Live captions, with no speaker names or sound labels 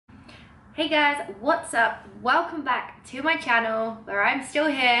Hey guys, what's up? Welcome back to my channel where I'm still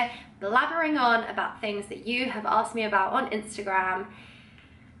here blabbering on about things that you have asked me about on Instagram.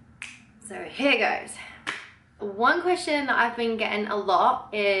 So here goes. One question that I've been getting a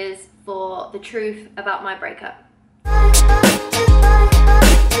lot is for the truth about my breakup.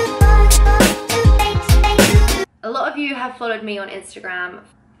 A lot of you have followed me on Instagram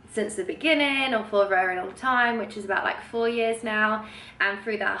since the beginning or for a very long time, which is about like 4 years now. And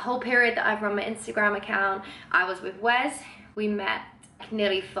through that whole period that I've run my Instagram account, I was with Wes. We met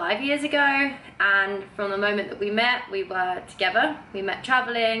nearly 5 years ago, and from the moment that we met, we were together. We met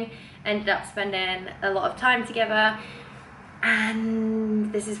traveling, ended up spending a lot of time together,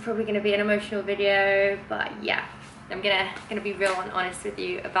 and this is probably going to be an emotional video, but yeah, I'm gonna be real and honest with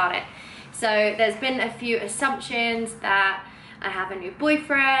you about it. So there's been a few assumptions that I have a new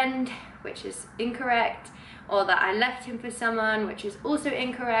boyfriend, which is incorrect, or that I left him for someone, which is also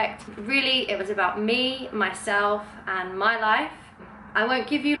incorrect. Really, it was about me, myself, and my life. I won't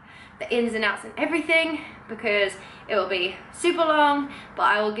give you the ins and outs and everything because it will be super long, but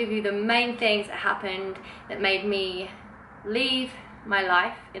I will give you the main things that happened that made me leave my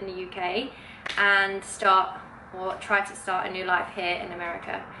life in the UK and try to start a new life here in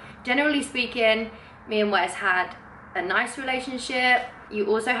America. Generally speaking, me and Wes had a nice relationship. You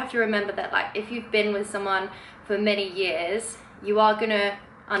also have to remember that, like, if you've been with someone for many years, you are gonna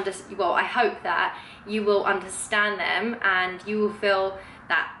I hope that you will understand them and you will feel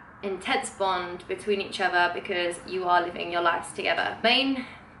that intense bond between each other because you are living your lives together. Main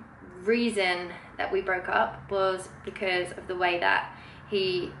reason that we broke up was because of the way that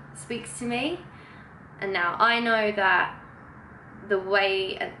he speaks to me, and now I know that the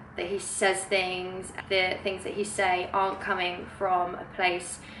way that he says things, the things that he say aren't coming from a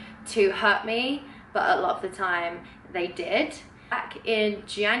place to hurt me, but a lot of the time they did. Back in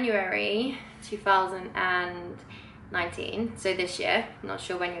January 2019, so this year, I'm not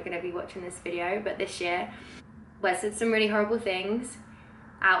sure when you're going to be watching this video, but this year, Wes said some really horrible things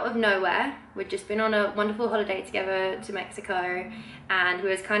out of nowhere. We'd just been on a wonderful holiday together to Mexico, and we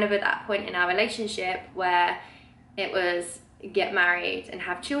was kind of at that point in our relationship where it was get married and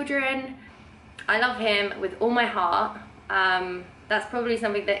have children. I love him with all my heart. That's probably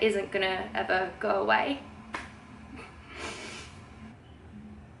something that isn't gonna ever go away.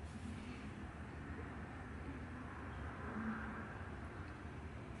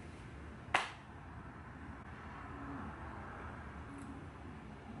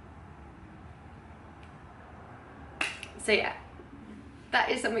 So yeah, that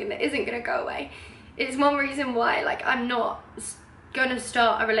is something that isn't gonna go away. It's one reason why, like, I'm not gonna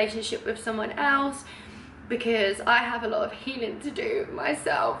start a relationship with someone else, because I have a lot of healing to do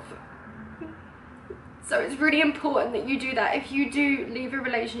myself. So it's really important that you do that. If you do leave a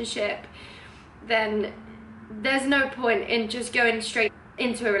relationship, then there's no point in just going straight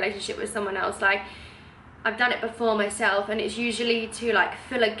into a relationship with someone else. Like, I've done it before myself, and it's usually to like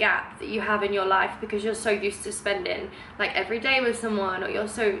fill a gap that you have in your life because you're so used to spending like every day with someone, or you're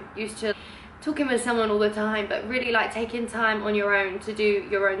so used to talking with someone all the time. But really, like, taking time on your own to do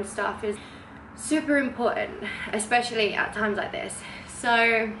your own stuff is super important, especially at times like this.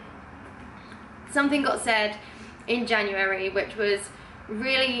 So something got said in January which was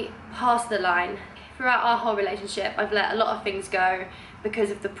really past the line. Throughout our whole relationship, I've let a lot of things go because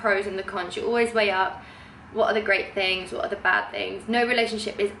of the pros and the cons. You always weigh up what are the great things, what are the bad things. No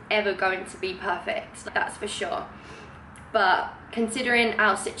relationship is ever going to be perfect, that's for sure. But considering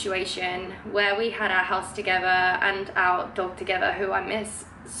our situation where we had our house together and our dog together, who I miss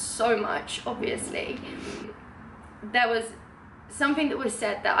so much, obviously, there was something that was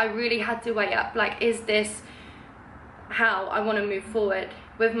said that I really had to weigh up. Like, is this how I want to move forward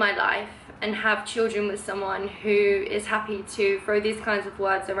with my life and have children with someone who is happy to throw these kinds of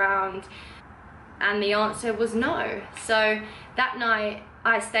words around? And the answer was no. So that night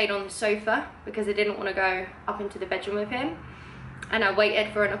I stayed on the sofa because I didn't want to go up into the bedroom with him, and I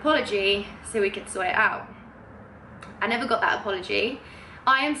waited for an apology so we could sort it out. I never got that apology.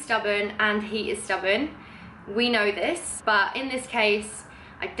 I am stubborn and he is stubborn. We know this, but in this case,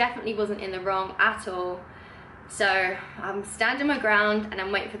 I definitely wasn't in the wrong at all. So I'm standing my ground and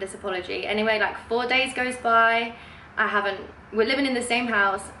I'm waiting for this apology. Anyway, like 4 days goes by. We're living in the same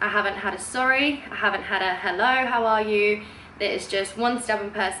house. I haven't had a sorry. I haven't had a hello, how are you? There is just one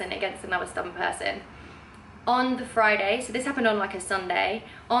stubborn person against another stubborn person. On the Friday, so this happened on like a Sunday,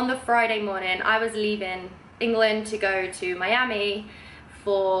 on the Friday morning, I was leaving England to go to Miami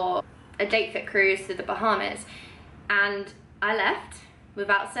for a date fit cruise to the Bahamas, and I left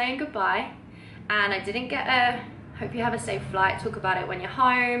without saying goodbye, and I didn't get a hope you have a safe flight, talk about it when you're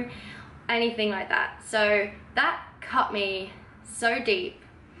home, anything like that. So that cut me so deep.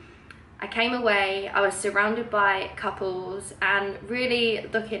 I came away, I was surrounded by couples and really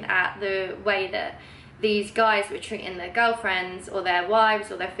looking at the way that these guys were treating their girlfriends or their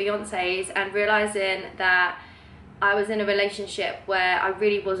wives or their fiancés, and realizing that I was in a relationship where I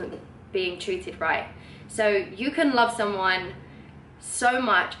really wasn't being treated right. So you can love someone so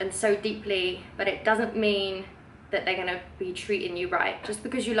much and so deeply, but it doesn't mean that they're gonna be treating you right. Just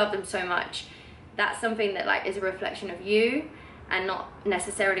because you love them so much, that's something that like is a reflection of you and not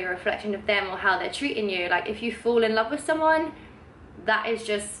necessarily a reflection of them or how they're treating you. Like if you fall in love with someone, that is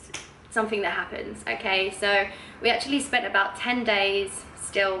just something that happens, okay? So we actually spent about 10 days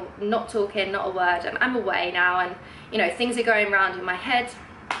still not talking, not a word, and I'm away now, and you know, things are going around in my head.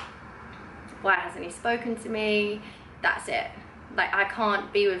 Why hasn't he spoken to me? That's it. Like I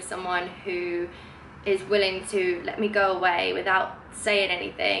can't be with someone who is willing to let me go away without saying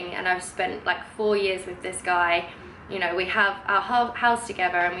anything. And I've spent like 4 years with this guy. You know, we have our house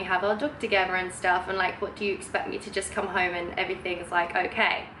together and we have our dog together and stuff, and like, what do you expect me to just come home and everything's like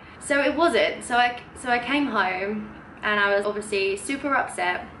okay? So it wasn't. So I came home and I was obviously super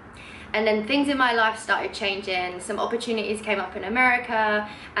upset, and then things in my life started changing. Some opportunities came up in America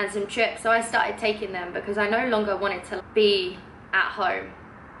and some trips, so I started taking them because I no longer wanted to be at home.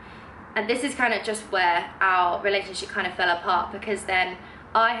 And this is kind of just where our relationship kind of fell apart, because then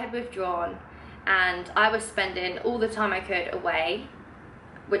I had withdrawn and I was spending all the time I could away,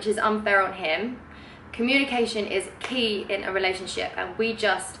 which is unfair on him. Communication is key in a relationship, and we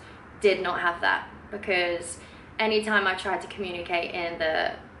just did not have that, because anytime I tried to communicate in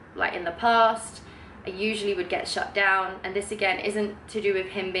the past, I usually would get shut down. And this again isn't to do with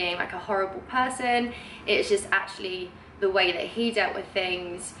him being like a horrible person, it's just actually the way that he dealt with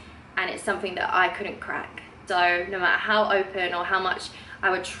things, and it's something that I couldn't crack. So no matter how open or how much I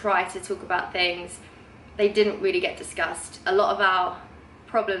would try to talk about things, they didn't really get discussed. A lot of our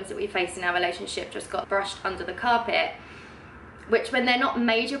problems that we face in our relationship just got brushed under the carpet, which, when they're not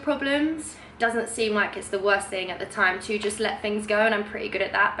major problems, doesn't seem like it's the worst thing at the time to just let things go, and I'm pretty good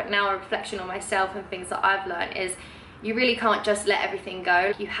at that. But now a reflection on myself and things that I've learned is you really can't just let everything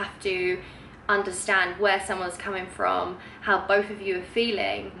go. You have to understand where someone's coming from, how both of you are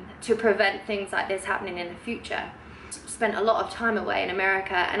feeling, to prevent things like this happening in the future. Spent a lot of time away in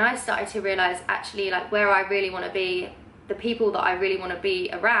America, and I started to realize actually like where I really want to be, the people that I really want to be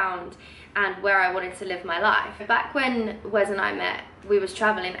around, and where I wanted to live my life. Back when Wes and I met, we was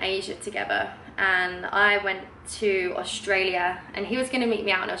traveling Asia together, and I went to Australia, and he was going to meet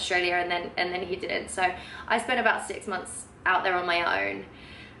me out in Australia, and then he didn't. So I spent about 6 months out there on my own,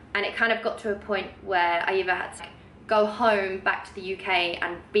 and it kind of got to a point where I either had to go home back to the UK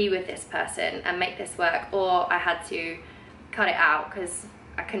and be with this person and make this work, or I had to cut it out, because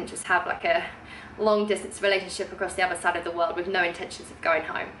I couldn't just have like a long distance relationship across the other side of the world with no intentions of going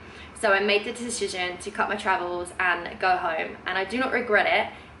home. So I made the decision to cut my travels and go home, and I do not regret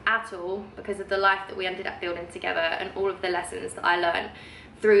it at all, because of the life that we ended up building together and all of the lessons that I learned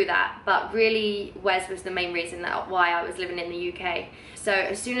through that. But really, Wes was the main reason why I was living in the UK. So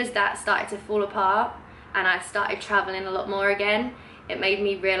as soon as that started to fall apart and I started traveling a lot more again, it made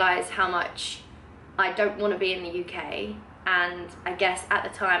me realize how much I don't want to be in the UK. And I guess at the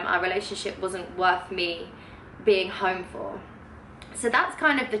time our relationship wasn't worth me being home for. So that's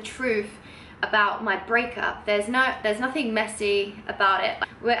kind of the truth about my breakup. There's nothing messy about it.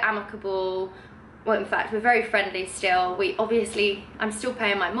 We're amicable. Well, in fact, we're very friendly still. I'm still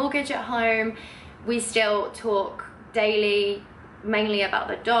paying my mortgage at home. We still talk daily, mainly about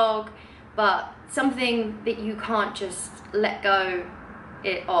the dog, but something that you can't just let go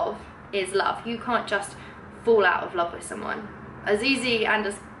of is love. You can't just fall out of love with someone. As easy and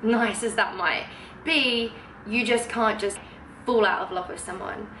as nice as that might be, you just can't just fall out of love with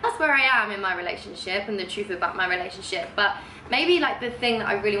someone. That's where I am in my relationship and the truth about my relationship. But maybe like the thing that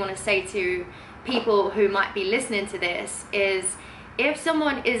I really want to say to people who might be listening to this is, if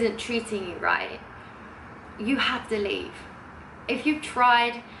someone isn't treating you right, you have to leave. If you've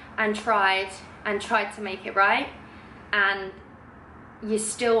tried and tried and tried to make it right, and you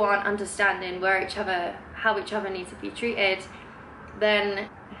still aren't understanding how each other need to be treated, then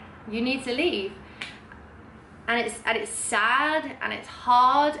you need to leave. And it's sad and it's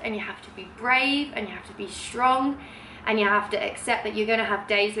hard, and you have to be brave and you have to be strong, and you have to accept that you're going to have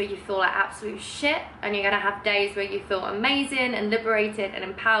days where you feel like absolute shit, and you're going to have days where you feel amazing and liberated and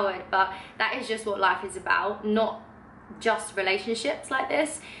empowered. But that is just what life is about, not just relationships like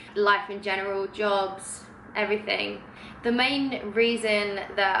this. Life in general, jobs, everything. The main reason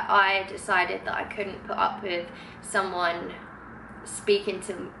that I decided that I couldn't put up with someone speaking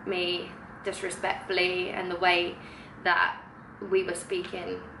to me disrespectfully, and the way that we were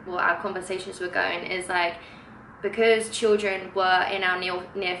speaking, our conversations were going, is like, because children were in our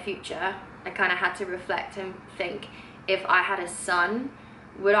near future, I kind of had to reflect and think, if I had a son,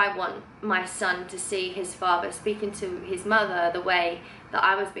 would I want my son to see his father speaking to his mother the way that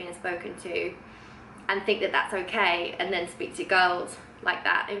I was being spoken to, and think that that's okay, and then speak to girls like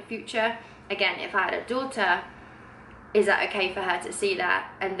that in future? Again, if I had a daughter, is that okay for her to see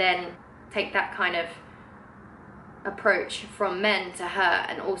that, and then take that kind of approach from men to her,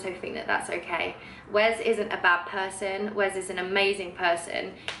 and also think that that's okay? Wes isn't a bad person. Wes is an amazing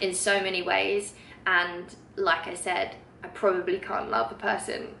person in so many ways, and like I said, I probably can't love a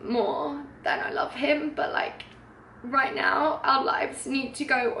person more than I love him, but like right now our lives need to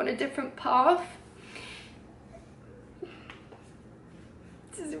go on a different path.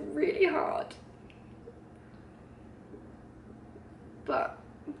 This is really hard, but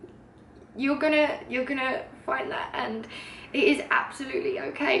you're gonna find that, and it is absolutely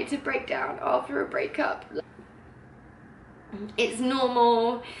okay to break down after a breakup. It's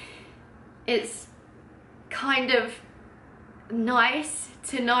normal. It's kind of nice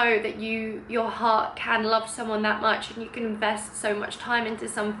to know that your heart can love someone that much, and you can invest so much time into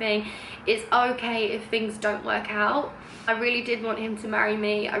something. It's okay if things don't work out. I really did want him to marry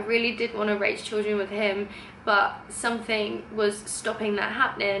me. I really did want to raise children with him, but something was stopping that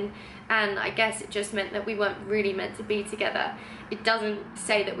happening, and I guess it just meant that we weren't really meant to be together. It doesn't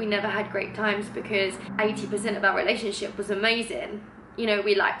say that we never had great times, because 80% of our relationship was amazing. You know,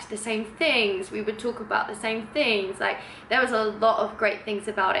 we liked the same things, we would talk about the same things, like there was a lot of great things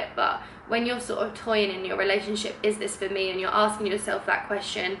about it. But when you're sort of toying in your relationship, is this for me, and you're asking yourself that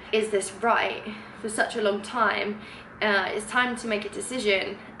question, is this right, for such a long time, it's time to make a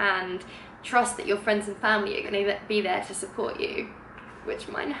decision and trust that your friends and family are going to be there to support you, which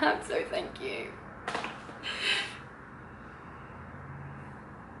mine have, so thank you.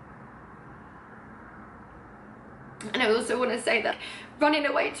 And I also want to say that running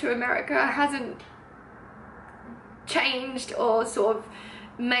away to America hasn't changed or sort of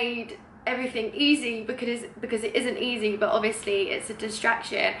made everything easy, because it isn't easy, but obviously it's a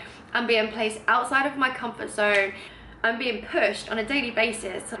distraction. I'm being placed outside of my comfort zone. I'm being pushed on a daily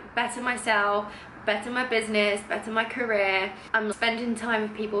basis to better myself, better my business, better my career. I'm spending time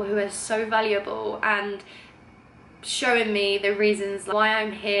with people who are so valuable and showing me the reasons why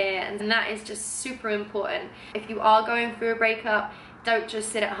I'm here, and that is just super important. If you are going through a breakup, don't just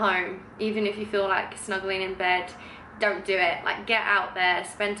sit at home. Even if you feel like snuggling in bed, don't do it. Like, get out there,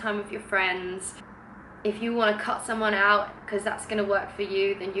 spend time with your friends. If you want to cut someone out because that's going to work for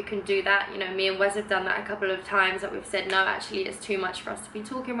you, then you can do that. You know, me and Wes have done that a couple of times, that we've said, no, actually it's too much for us to be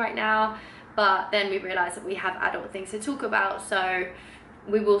talking right now, but then we realize that we have adult things to talk about, so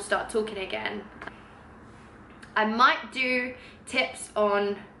we will start talking again. I might do tips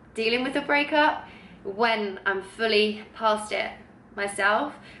on dealing with a breakup when I'm fully past it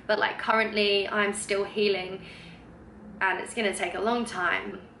myself, but like currently I'm still healing, and it's going to take a long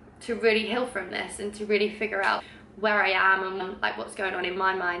time to really heal from this and to really figure out where I am and like what's going on in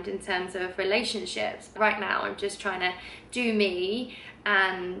my mind in terms of relationships. Right now I'm just trying to do me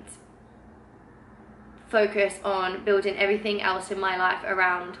and focus on building everything else in my life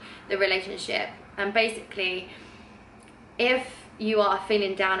around the relationship. And basically, if you are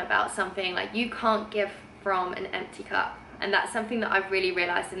feeling down about something, like, you can't give from an empty cup, and that's something that I've really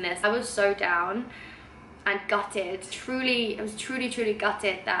realized in this. I was so down and gutted, I was truly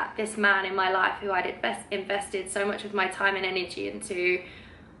gutted that this man in my life, who I'd invested so much of my time and energy into,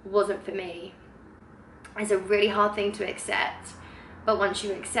 wasn't for me. It's a really hard thing to accept, but once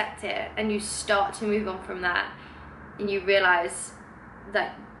you accept it and you start to move on from that, and you realize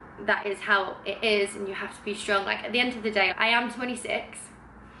that that is how it is, and you have to be strong. Like, at the end of the day, I am 26.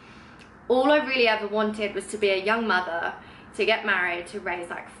 All I really ever wanted was to be a young mother, to get married, to raise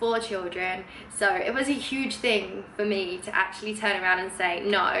like 4 children. So it was a huge thing for me to actually turn around and say,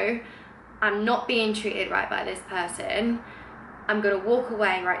 no, I'm not being treated right by this person. I'm gonna walk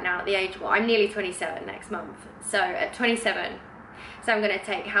away right now at the age, well, I'm nearly 27 next month. So at 27, so I'm gonna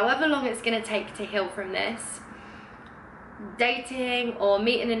take however long it's gonna take to heal from this. Dating or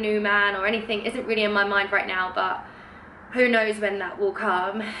meeting a new man or anything isn't really in my mind right now, but who knows when that will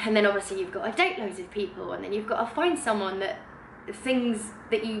come. And then obviously you've got to date loads of people, and then you've got to find someone that things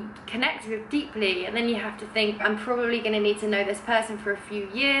that you connect with deeply, and then you have to think, I'm probably going to need to know this person for a few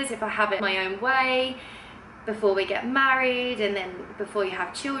years if I have it my own way, before we get married, and then before you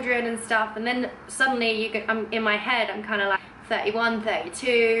have children and stuff. And then suddenly I'm in my head, I'm kind of like 31,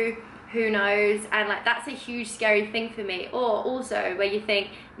 32, who knows? And like, that's a huge scary thing for me. Or also where you think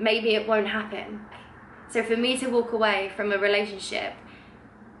maybe it won't happen. So for me to walk away from a relationship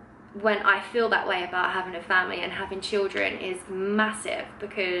when I feel that way about having a family and having children is massive,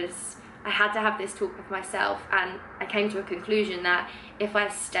 because I had to have this talk with myself, and I came to a conclusion that if I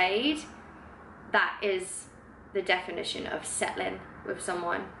stayed, that is the definition of settling with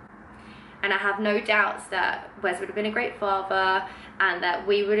someone. And I have no doubts that Wes would have been a great father and that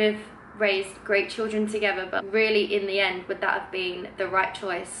we would have raised great children together, but really in the end, would that have been the right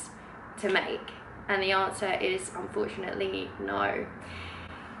choice to make? And the answer is unfortunately no.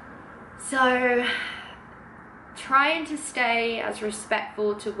 So trying to stay as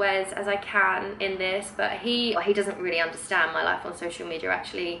respectful to Wes as I can in this, but he doesn't really understand my life on social media.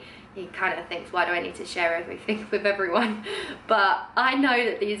 Actually, he kind of thinks, why do I need to share everything with everyone? But I know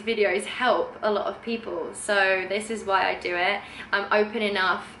that these videos help a lot of people, so this is why I do it. I'm open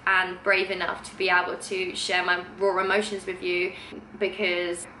enough and brave enough to be able to share my raw emotions with you,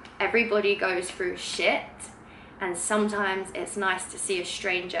 because everybody goes through shit, and sometimes it's nice to see a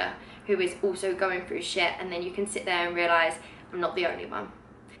stranger who is also going through shit, and then you can sit there and realize I'm not the only one.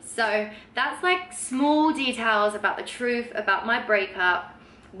 So that's like small details about the truth about my breakup,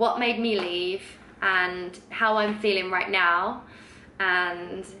 what made me leave, and how I'm feeling right now.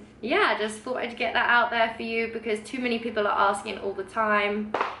 And yeah, just thought I'd get that out there for you, because too many people are asking all the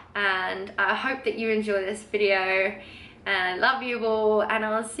time. And I hope that you enjoy this video, and I love you all, and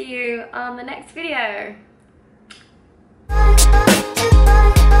I'll see you on the next video.